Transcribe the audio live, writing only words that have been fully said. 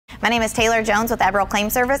My name is Taylor Jones with Eberl Claim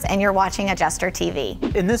Service, and you're watching Adjuster TV.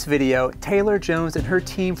 In this video, Taylor Jones and her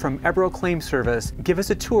team from Eberl Claim Service give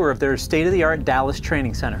us a tour of their state-of-the-art Dallas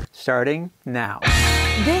Training Center, starting now.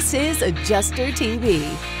 This is Adjuster TV.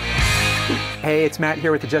 Hey, it's Matt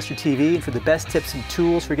here with Adjuster TV, and for the best tips and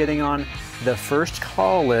tools for getting on the first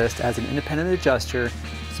call list as an independent adjuster,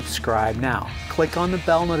 subscribe now. Click on the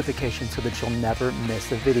bell notification so that you'll never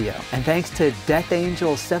miss a video. And thanks to Death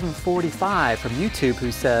Angel 745 from YouTube,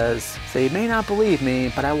 who says, "So you may not believe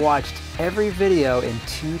me, but I watched every video in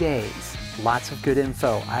 2 days. Lots of good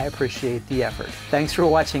info. I appreciate the effort." Thanks for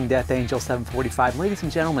watching Death Angel 745. Ladies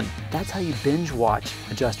and gentlemen, that's how you binge watch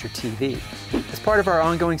Adjuster TV. As part of our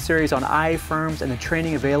ongoing series on IA firms and the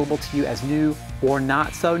training available to you as new or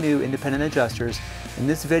not so new independent adjusters, in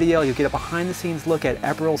this video you'll get a behind the scenes look at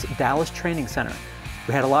Eberl's Dallas Training Center.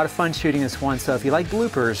 We had a lot of fun shooting this one, so if you like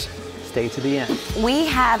bloopers, stay to the end. We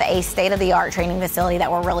have a state-of-the-art training facility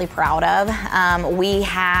that we're really proud of. We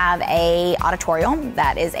have a auditorium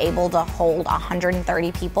that is able to hold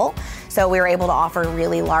 130 people. So we were able to offer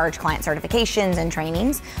really large client certifications and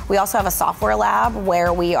trainings. We also have a software lab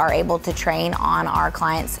where we are able to train on our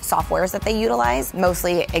clients' softwares that they utilize,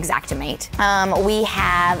 mostly Xactimate. We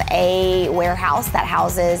have a warehouse that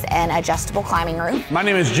houses an adjustable climbing room. My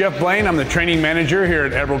name is Jeff Blaine. I'm the training manager here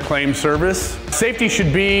at Eberl Claim Service. Safety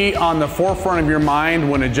should be on the forefront of your mind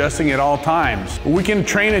when adjusting at all times. We can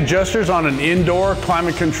train adjusters on an indoor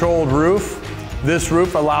climate-controlled roof. This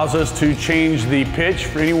roof allows us to change the pitch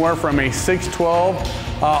for anywhere from a 612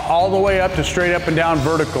 all the way up to straight up and down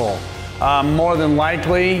vertical. More than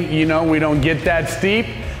likely, you know, we don't get that steep,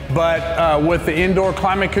 but with the indoor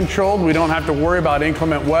climate controlled, we don't have to worry about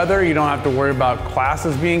inclement weather. You don't have to worry about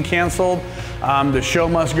classes being canceled. The show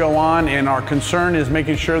must go on, and our concern is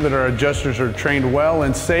making sure that our adjusters are trained well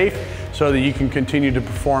and safe so that you can continue to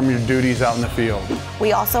perform your duties out in the field.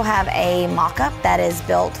 We also have a mock-up that is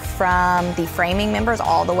built from the framing members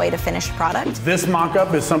all the way to finished product. This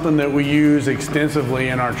mock-up is something that we use extensively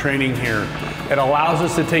in our training here. It allows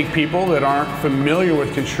us to take people that aren't familiar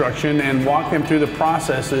with construction and walk them through the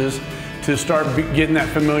processes to start getting that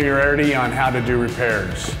familiarity on how to do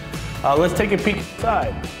repairs. Let's take a peek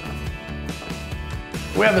inside.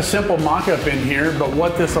 We have a simple mock-up in here, but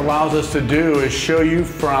what this allows us to do is show you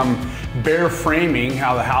from bare framing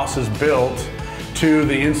how the house is built to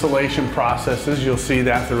the insulation processes. You'll see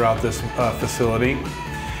that throughout this facility.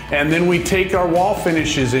 And then we take our wall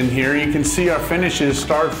finishes in here. You can see our finishes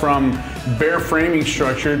start from bare framing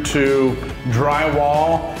structure to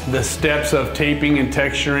drywall, the steps of taping and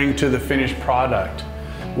texturing to the finished product.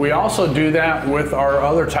 We also do that with our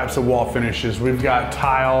other types of wall finishes. We've got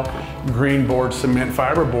tile, green board, cement,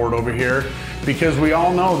 fiberboard over here, because we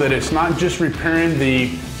all know that it's not just repairing the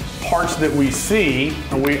parts that we see,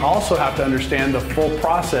 and we also have to understand the full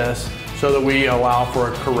process so that we allow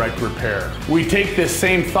for a correct repair. We take this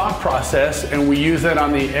same thought process and we use that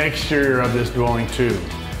on the exterior of this dwelling too.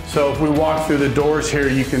 So if we walk through the doors here,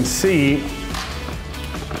 you can see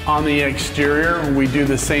on the exterior, we do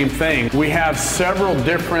the same thing. We have several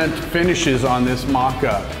different finishes on this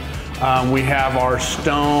mock-up. We have our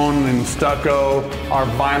stone and stucco, our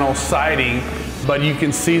vinyl siding, but you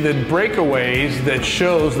can see the breakaways that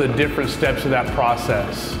shows the different steps of that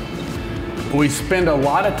process. We spend a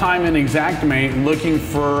lot of time in Xactimate looking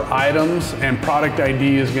for items, and product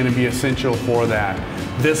ID is going to be essential for that.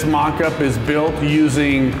 This mock-up is built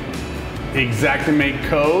using Xactimate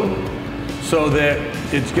code, so that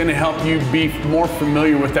it's going to help you be more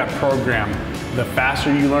familiar with that program. The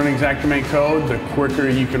faster you learn Xactimate code, the quicker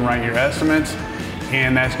you can write your estimates,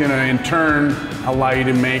 and that's going to in turn allow you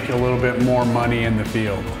to make a little bit more money in the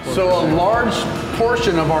field. So a large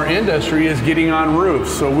portion of our industry is getting on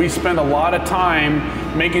roofs, so we spend a lot of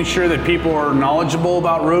time making sure that people are knowledgeable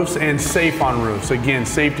about roofs and safe on roofs. Again,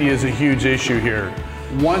 safety is a huge issue here.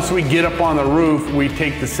 Once we get up on the roof, we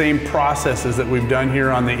take the same processes that we've done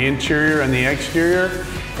here on the interior and the exterior,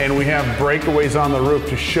 and we have breakaways on the roof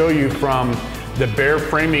to show you from the bare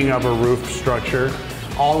framing of a roof structure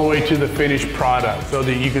all the way to the finished product, so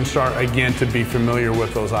that you can start again to be familiar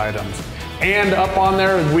with those items. And up on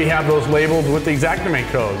there, we have those labeled with the Xactimate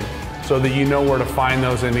code, so that you know where to find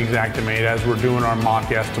those in Xactimate as we're doing our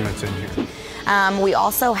mock estimates in here. We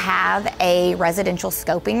also have a residential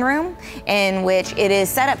scoping room in which it is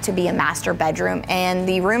set up to be a master bedroom, and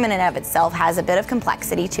the room in and of itself has a bit of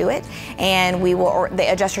complexity to it, and the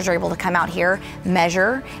adjusters are able to come out here,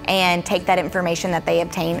 measure, and take that information that they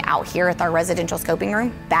obtain out here at our residential scoping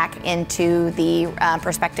room back into the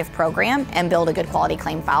prospective program and build a good quality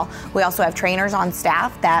claim file. We also have trainers on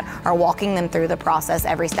staff that are walking them through the process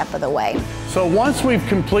every step of the way. way. So once we've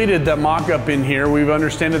completed the mock-up in here, we've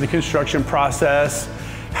understood the construction process,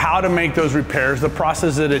 how to make those repairs, the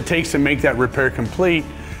process that it takes to make that repair complete,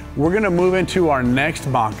 we're gonna move into our next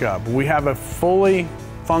mock-up. We have a fully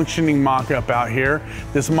functioning mock-up out here.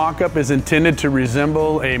 This mock-up is intended to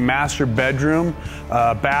resemble a master bedroom,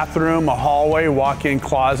 a bathroom, a hallway, walk-in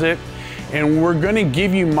closet. And we're gonna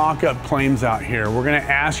give you mock-up claims out here. We're gonna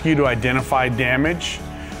ask you to identify damage.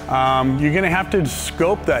 You're gonna have to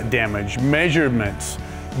scope that damage, measurements,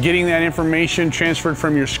 getting that information transferred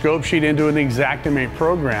from your scope sheet into an Xactimate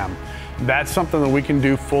program. That's something that we can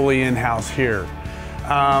do fully in-house here.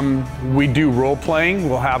 We do role playing.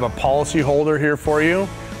 We'll have a policy holder here for you.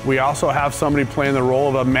 We also have somebody playing the role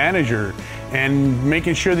of a manager and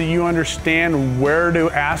making sure that you understand where to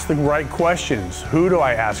ask the right questions. Who do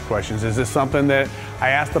I ask questions? Is this something that I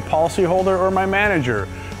ask the policy holder or my manager?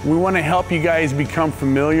 We want to help you guys become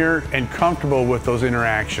familiar and comfortable with those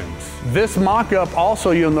interactions. This mock-up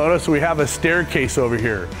also, you'll notice we have a staircase over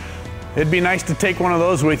here. It'd be nice to take one of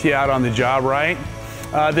those with you out on the job, right?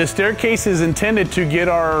 This staircase is intended to get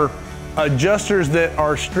our adjusters that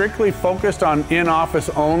are strictly focused on in-office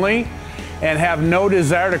only and have no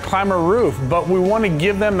desire to climb a roof, but we want to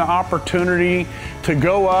give them the opportunity to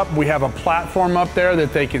go up. We have a platform up there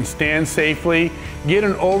that they can stand safely, get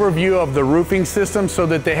an overview of the roofing system so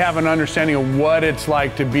that they have an understanding of what it's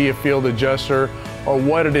like to be a field adjuster or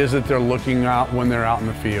what it is that they're looking at when they're out in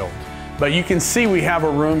the field. But you can see we have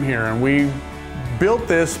a room here, and we built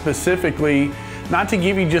this specifically not to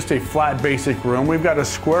give you just a flat basic room. We've got a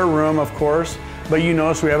square room, of course, but you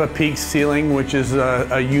notice we have a peak ceiling, which is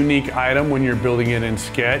a unique item when you're building it in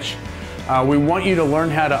Sketch. We want you to learn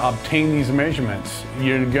how to obtain these measurements.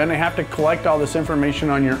 You're gonna have to collect all this information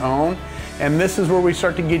on your own, and this is where we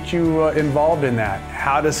start to get you involved in that.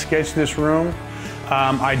 How to sketch this room,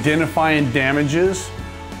 identifying damages,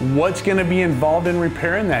 what's gonna be involved in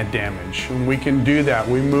repairing that damage. And we can do that.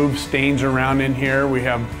 We move stains around in here. We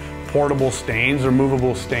have portable stains or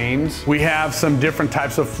movable stains. We have some different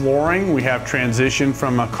types of flooring. We have transition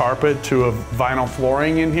from a carpet to a vinyl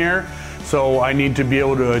flooring in here. So I need to be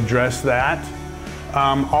able to address that.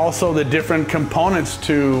 Also the different components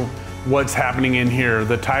to what's happening in here,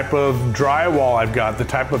 the type of drywall I've got, the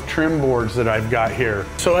type of trim boards that I've got here.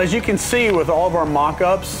 So as you can see with all of our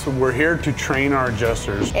mock-ups, we're here to train our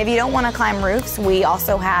adjusters. If you don't want to climb roofs, we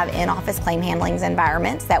also have in-office claim handling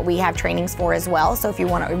environments that we have trainings for as well. So if you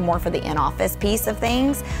want more for the in-office piece of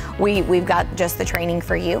things, we've got just the training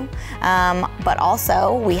for you. But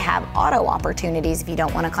also we have auto opportunities if you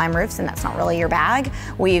don't want to climb roofs and that's not really your bag.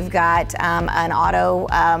 We've got an auto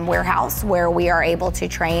warehouse where we are able to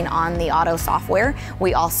train on the auto software.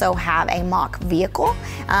 We also have a mock vehicle.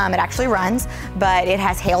 It actually runs, but it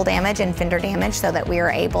has hail damage and fender damage so that we are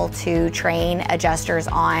able to train adjusters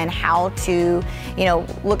on how to,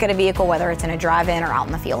 look at a vehicle, whether it's in a drive-in or out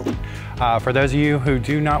in the field. For those of you who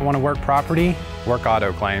do not want to work property, work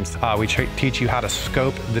auto claims. We teach you how to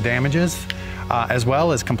scope the damages as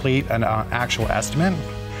well as complete an actual estimate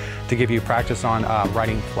to give you practice on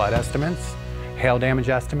writing flood estimates, hail damage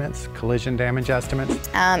estimates, collision damage estimates.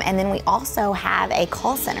 And then we also have a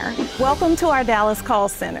call center. Welcome to our Dallas call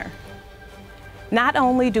center. Not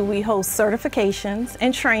only do we host certifications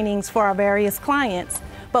and trainings for our various clients,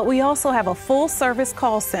 but we also have a full service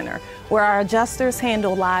call center where our adjusters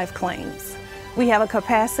handle live claims. We have a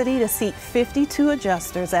capacity to seat 52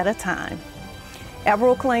 adjusters at a time.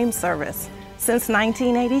 Eberl Claim Service, since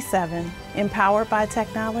 1987, empowered by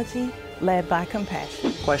technology, led by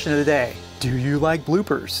compassion. Question of the day. Do you like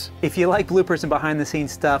bloopers? If you like bloopers and behind the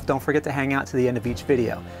scenes stuff, don't forget to hang out to the end of each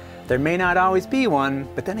video. There may not always be one,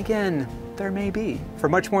 but then again, there may be. For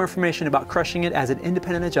much more information about crushing it as an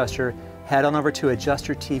independent adjuster, head on over to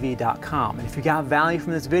adjustertv.com. And if you got value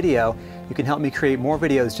from this video, you can help me create more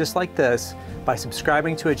videos just like this by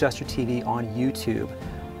subscribing to Adjuster TV on YouTube.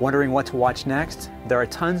 Wondering what to watch next? There are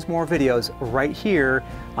tons more videos right here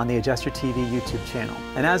on the Adjuster TV YouTube channel.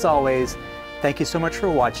 And as always, thank you so much for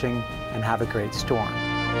watching and have a great storm.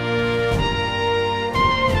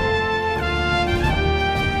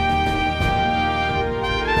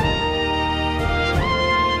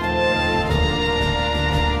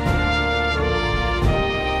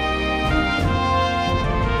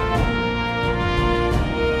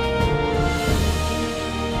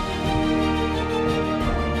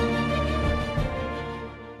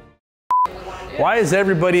 Why is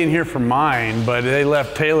everybody in here for mine, but they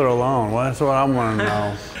left Taylor alone? Well, that's what I want to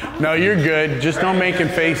know. No, you're good. Just don't making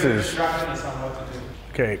faces.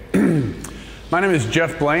 Okay. My name is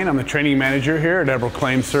Jeff Blaine. I'm the training manager here at Eberl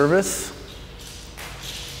Claim Service.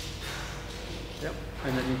 Yep,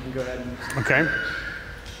 and then you can go ahead and... Okay.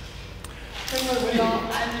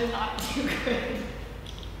 I did not do good.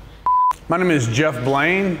 My name is Jeff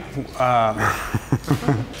Blaine. My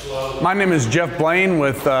name is Jeff Blaine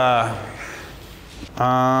with, so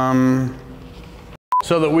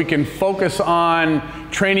that we can focus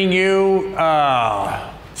on training you.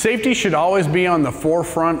 Safety should always be on the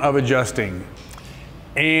forefront of adjusting.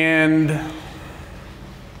 And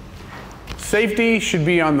safety should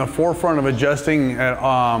be on the forefront of adjusting at,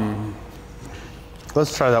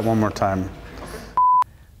 let's try that one more time.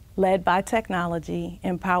 Led by technology,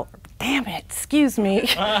 damn it, excuse me.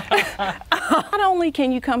 Not only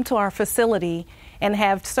can you come to our facility and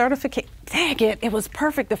have certification, dang it was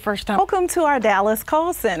perfect the first time. Welcome to our Dallas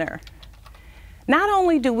call center. Not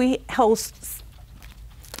only do we host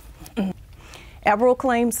Eberl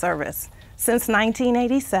Claim Service since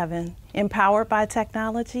 1987, empowered by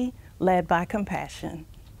technology, led by compassion.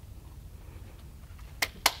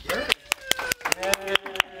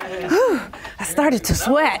 Whew, I started to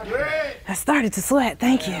sweat.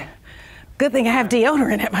 Thank you. Good thing I have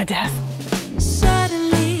deodorant at my desk.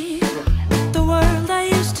 Suddenly, the world I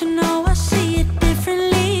used to know, I see it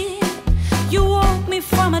differently. You woke me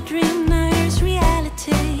from a dream, now here's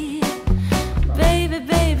reality. Baby,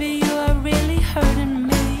 baby, you are really hurting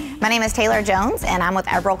me. My name is Taylor Jones, and I'm with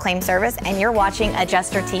Eberl Claim Service, and you're watching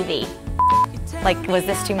Adjuster TV. Like, was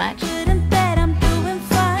this too much?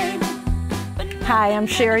 Hi, I'm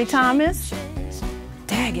Sherry Thomas.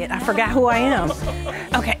 Dang it, I forgot who I am.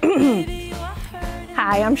 Okay.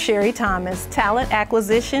 Hi, I'm Sherry Thomas, Talent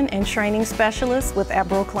Acquisition and Training Specialist with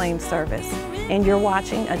Eberl Claim Service, and you're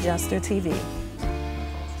watching Adjuster TV.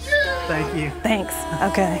 Thank you. Thanks.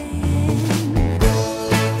 Okay.